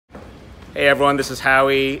Hey everyone, this is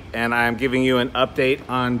Howie, and I'm giving you an update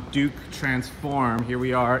on Duke Transform. Here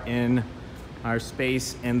we are in our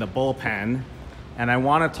space in the bullpen, and I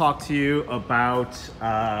want to talk to you about,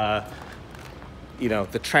 the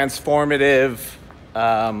transformative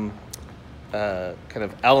kind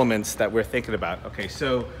of elements that we're thinking about. Okay,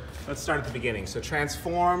 so let's start at the beginning. So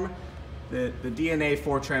transform, the DNA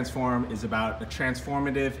for transform is about a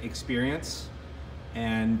transformative experience,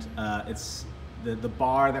 and it's the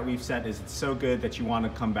bar that we've set is it's so good that you want to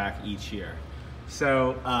come back each year.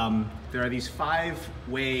 So there are these 5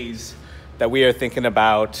 ways that we are thinking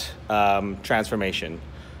about transformation.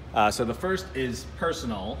 So the first is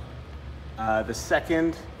personal. The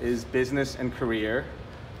second is business and career.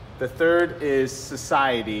 The third is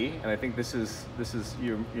society, and I think this is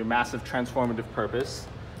your massive transformative purpose.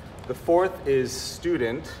 The fourth is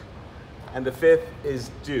student, and the fifth is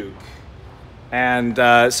Duke. And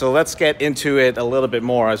so let's get into it a little bit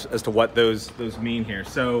more as to what those mean here.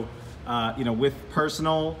 So, with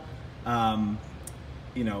personal,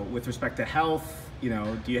 with respect to health,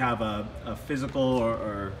 do you have a physical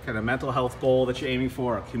or kind of mental health goal that you're aiming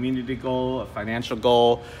for, a community goal, a financial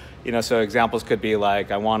goal? So examples could be like,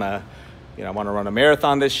 I want to run a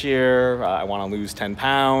marathon this year. I want to lose 10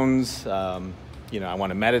 pounds. I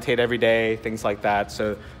want to meditate every day, things like that.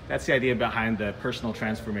 So that's the idea behind the personal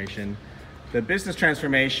transformation. The business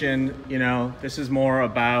transformation, this is more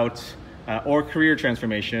about, or career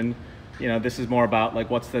transformation, this is more about like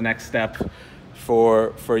what's the next step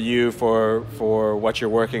for you, for what you're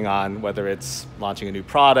working on, whether it's launching a new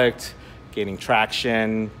product, gaining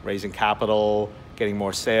traction, raising capital, getting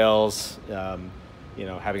more sales,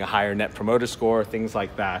 having a higher net promoter score, things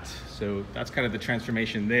like that. So that's kind of the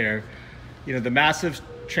transformation there. The massive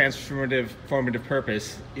formative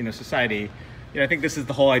purpose, society. I think this is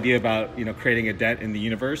the whole idea about, creating a dent in the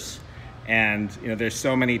universe. And, there's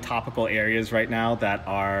so many topical areas right now that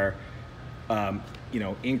are,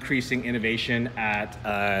 increasing innovation at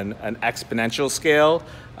an exponential scale.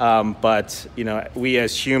 But, we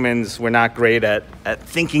as humans, we're not great at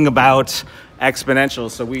thinking about exponential,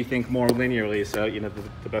 so we think more linearly. So,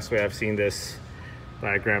 the best way I've seen this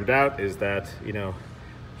diagrammed out is that,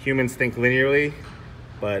 humans think linearly,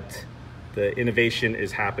 but the innovation is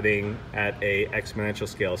happening at a exponential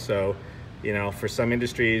scale. So, for some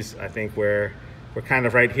industries, I think we're kind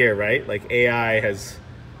of right here, right? Like AI has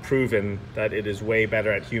proven that it is way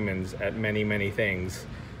better at humans at many, many things.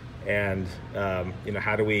 And,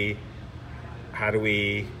 how do we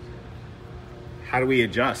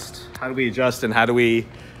adjust? How do we adjust, and how do we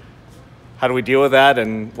deal with that,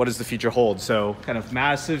 and what does the future hold? So kind of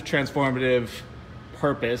massive transformative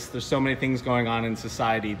purpose. There's so many things going on in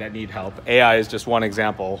society that need help. AI is just one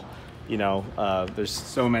example. There's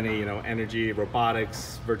so many, energy,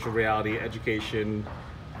 robotics, virtual reality, education,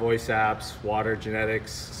 voice apps, water,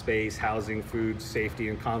 genetics, space, housing, food, safety,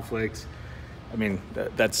 and conflict. I mean,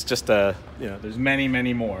 that's just there's many,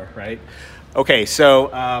 many more, right? Okay, so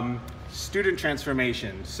student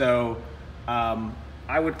transformation. So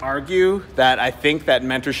I would argue that I think that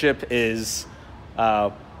mentorship is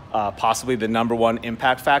possibly the #1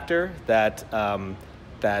 impact factor that can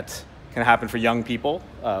happen for young people,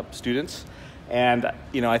 students. And,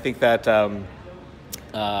 I think that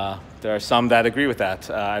there are some that agree with that.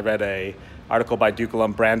 I read an article by Duke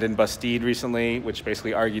alum Brandon Bastide recently, which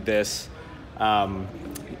basically argued this.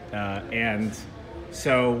 And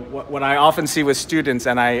so what I often see with students,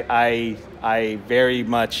 and I very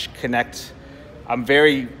much connect, I'm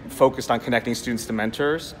very focused on connecting students to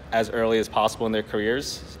mentors as early as possible in their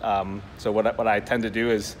careers. So what I tend to do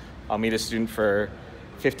is I'll meet a student for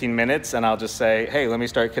 15 minutes and I'll just say, hey, let me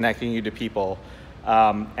start connecting you to people.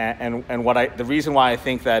 The reason why I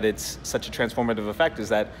think that it's such a transformative effect is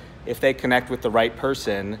that if they connect with the right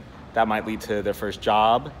person, that might lead to their first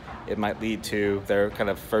job. It might lead to their kind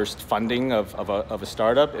of first funding of a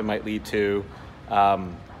startup. It might lead to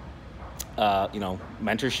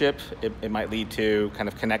mentorship. It might lead to kind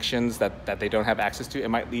of connections that they don't have access to. It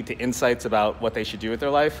might lead to insights about what they should do with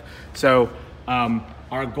their life. So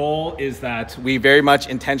our goal is that we very much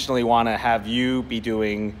intentionally want to have you be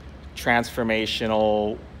doing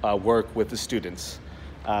transformational work with the students.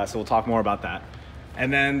 So we'll talk more about that.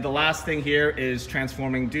 And then the last thing here is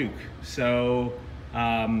transforming Duke. So,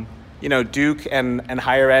 Duke and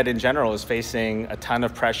higher ed in general is facing a ton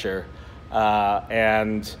of pressure.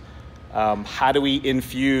 And how do we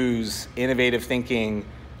infuse innovative thinking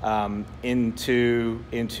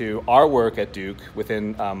into our work at Duke,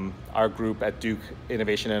 within our group at Duke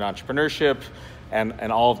Innovation and Entrepreneurship,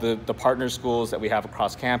 and all of the partner schools that we have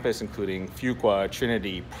across campus, including Fuqua,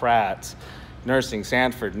 Trinity, Pratt, nursing,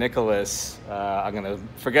 Sanford, Nicholas, I'm going to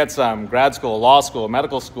forget some, grad school, law school,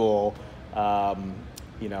 medical school,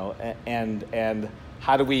 you know, and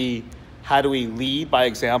how do we lead by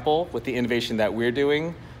example with the innovation that we're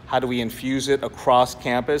doing? How do we infuse it across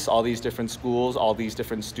campus, all these different schools, all these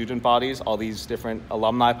different student bodies, all these different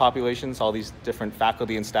alumni populations, all these different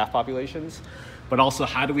faculty and staff populations? But also,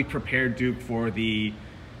 how do we prepare Duke for the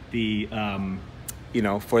you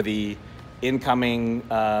know, for the incoming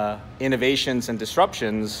innovations and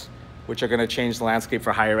disruptions which are going to change the landscape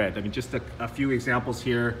for higher ed? I mean, just a few examples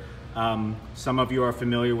here. Some of you are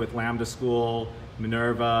familiar with Lambda School,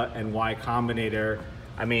 Minerva, and Y Combinator.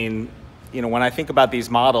 I mean, you know, when I think about these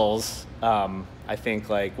models, I think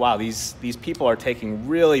like, wow, these people are taking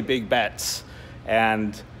really big bets,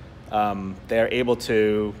 and they're able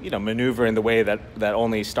to, you know, maneuver in the way that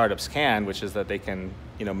only startups can, which is that they can,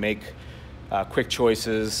 you know, make quick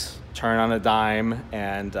choices, turn on a dime,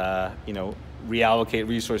 and you know, reallocate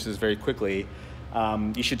resources very quickly.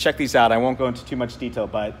 You should check these out. I won't go into too much detail,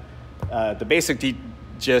 but the basic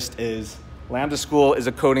gist is Lambda School is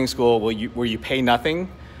a coding school where you pay nothing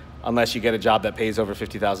unless you get a job that pays over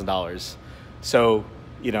 $50,000. So,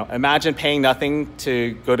 you know, imagine paying nothing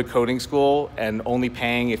to go to coding school and only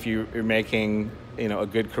paying if you're making, you know, a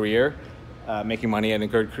good career, making money in a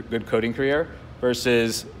good coding career,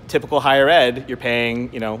 versus typical higher ed, you're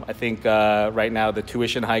paying, you know, I think right now the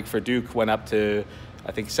tuition hike for Duke went up to,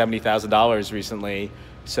 I think, $70,000 recently.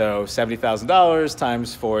 So $70,000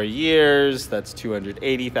 times 4 years, that's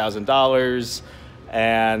 $280,000.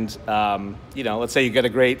 And, you know, let's say you get a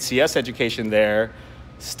great CS education there,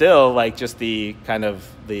 still, like, just the kind of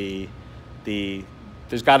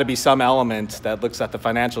there's got to be some element that looks at the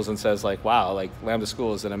financials and says, like, wow, like, Lambda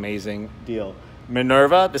School is an amazing deal.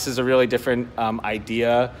 Minerva, this is a really different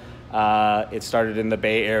idea. It started in the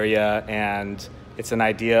Bay Area, and it's an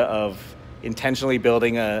idea of intentionally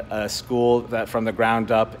building a school that from the ground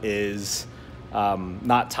up is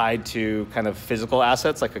not tied to kind of physical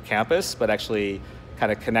assets like a campus, but actually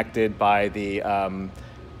kind of connected by the,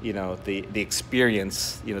 you know, the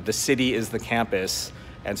experience. You know, the city is the campus,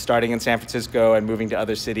 and starting in San Francisco and moving to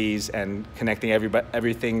other cities and connecting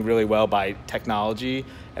everything really well by technology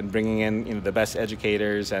and bringing in, you know, the best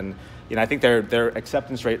educators. And, you know, I think their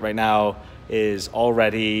acceptance rate right now is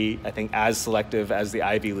already, I think, as selective as the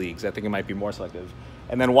Ivy Leagues. I think it might be more selective.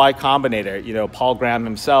 And then Y Combinator, you know, Paul Graham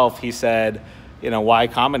himself, he said, you know, Y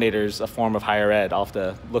Combinator is a form of higher ed. I'll have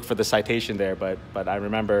to look for the citation there, but I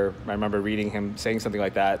remember reading him saying something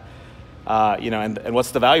like that. You know, and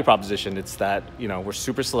what's the value proposition? It's that, you know, we're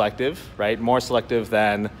super selective, right? More selective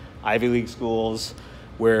than Ivy League schools.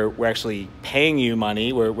 We're actually paying you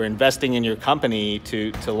money. We're investing in your company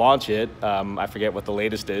to launch it. I forget what the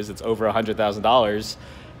latest is. It's over $100,000.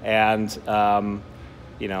 And,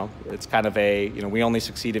 you know, it's kind of a, you know, we only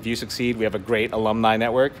succeed if you succeed. We have a great alumni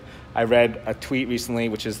network. I read a tweet recently,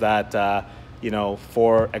 which is that, you know,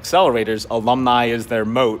 for accelerators, alumni is their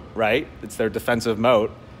moat, right? It's their defensive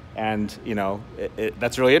moat. And, you know,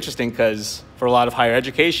 that's really interesting because for a lot of higher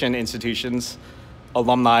education institutions,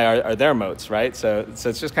 alumni are their moats, right? So it's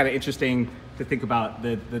just kind of interesting to think about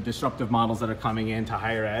the disruptive models that are coming into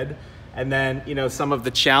higher ed. And then, you know, some of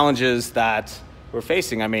the challenges that we're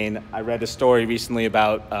facing. I mean, I read a story recently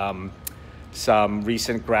about some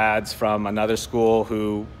recent grads from another school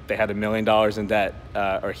who they had $1 million in debt,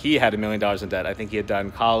 or he had $1 million in debt. I think he had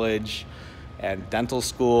done college and dental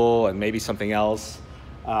school and maybe something else.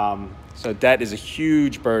 So debt is a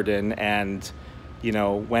huge burden, and, you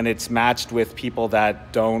know, when it's matched with people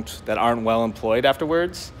that aren't well employed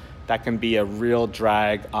afterwards, that can be a real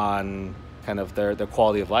drag on kind of their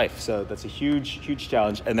quality of life. So that's a huge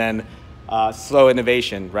challenge. And then slow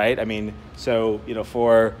innovation, right? I mean, so, you know,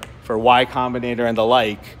 for Y Combinator and the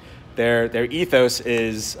like, their ethos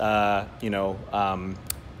is,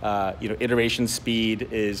 iteration speed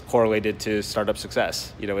is correlated to startup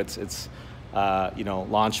success. You know, it's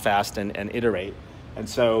launch fast and iterate. And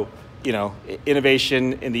so, you know,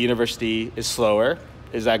 innovation in the university is slower.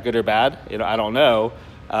 Is that good or bad? You know, I don't know.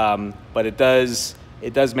 But it does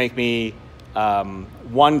make me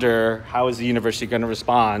wonder, how is the university going to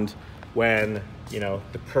respond when, you know,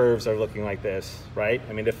 the curves are looking like this, right?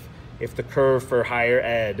 I mean, if the curve for higher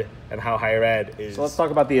ed and how higher ed is... So let's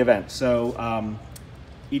talk about the event. So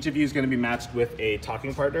each of you is going to be matched with a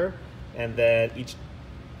talking partner, and then each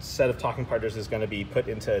set of talking partners is going to be put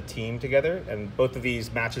into a team together, and both of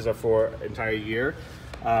these matches are for an entire year.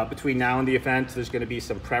 Between now and the event, there's going to be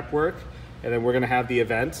some prep work, and then we're going to have the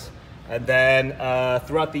event. And then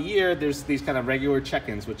throughout the year, there's these kind of regular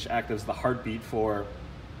check-ins, which act as the heartbeat for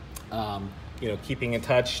keeping in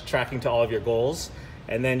touch, tracking to all of your goals.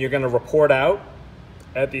 And then you're going to report out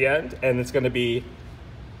at the end, and it's going to be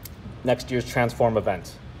next year's Transform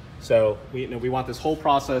event. So we want this whole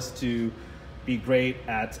process to be great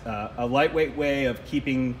at a lightweight way of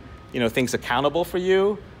keeping things accountable for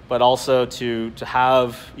you, but also to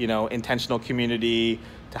have intentional community,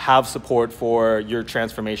 to have support for your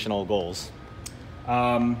transformational goals.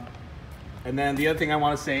 And then the other thing I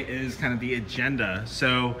want to say is kind of the agenda.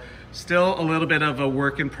 So still a little bit of a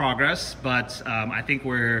work in progress, but I think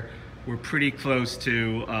we're pretty close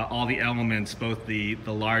to all the elements, both the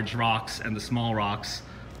large rocks and the small rocks,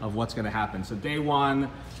 of what's going to happen. So day one,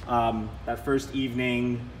 that first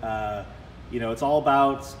evening, it's all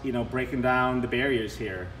about breaking down the barriers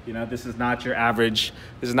here. This is not your average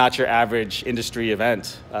industry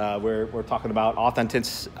event. We're talking about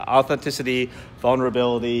authenticity,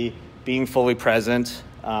 vulnerability, being fully present,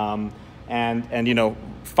 and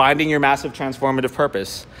finding your massive transformative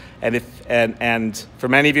purpose. And for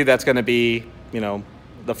many of you, that's going to be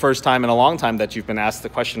the first time in a long time that you've been asked the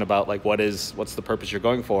question about like what's the purpose you're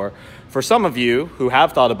going for. For some of you who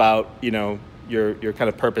have thought about your kind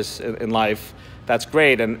of purpose in life, that's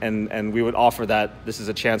great, and we would offer that this is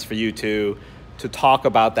a chance for you to talk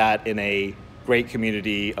about that in a great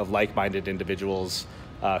community of like-minded individuals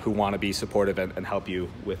who want to be supportive and help you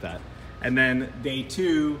with that. And then day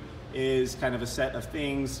two is kind of a set of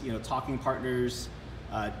things, talking partners,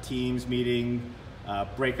 teams meeting,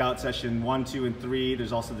 breakout session 1, 2, and 3.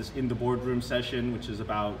 There's also this in the boardroom session, which is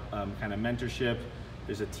about kind of mentorship.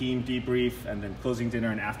 There's a team debrief, and then closing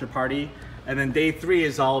dinner and after party. And then day 3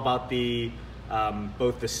 is all about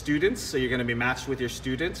both the students. So you're going to be matched with your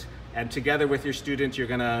student, and together with your student, you're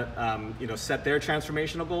going to set their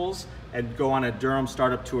transformational goals and go on a Durham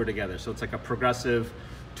startup tour together. So it's like a progressive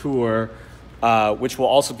tour, which will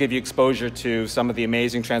also give you exposure to some of the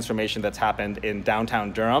amazing transformation that's happened in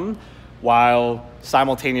downtown Durham, while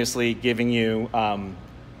simultaneously giving you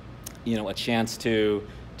a chance to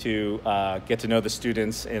get to know the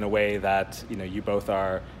students in a way that you both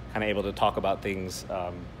are kind of able to talk about things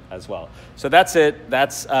as well. So that's it.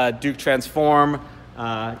 That's Duke Transform.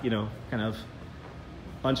 Kind of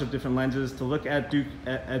bunch of different lenses to look at Duke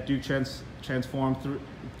Transform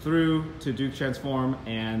through to Duke Transform,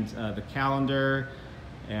 and the calendar,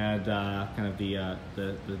 and kind of the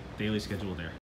daily schedule there.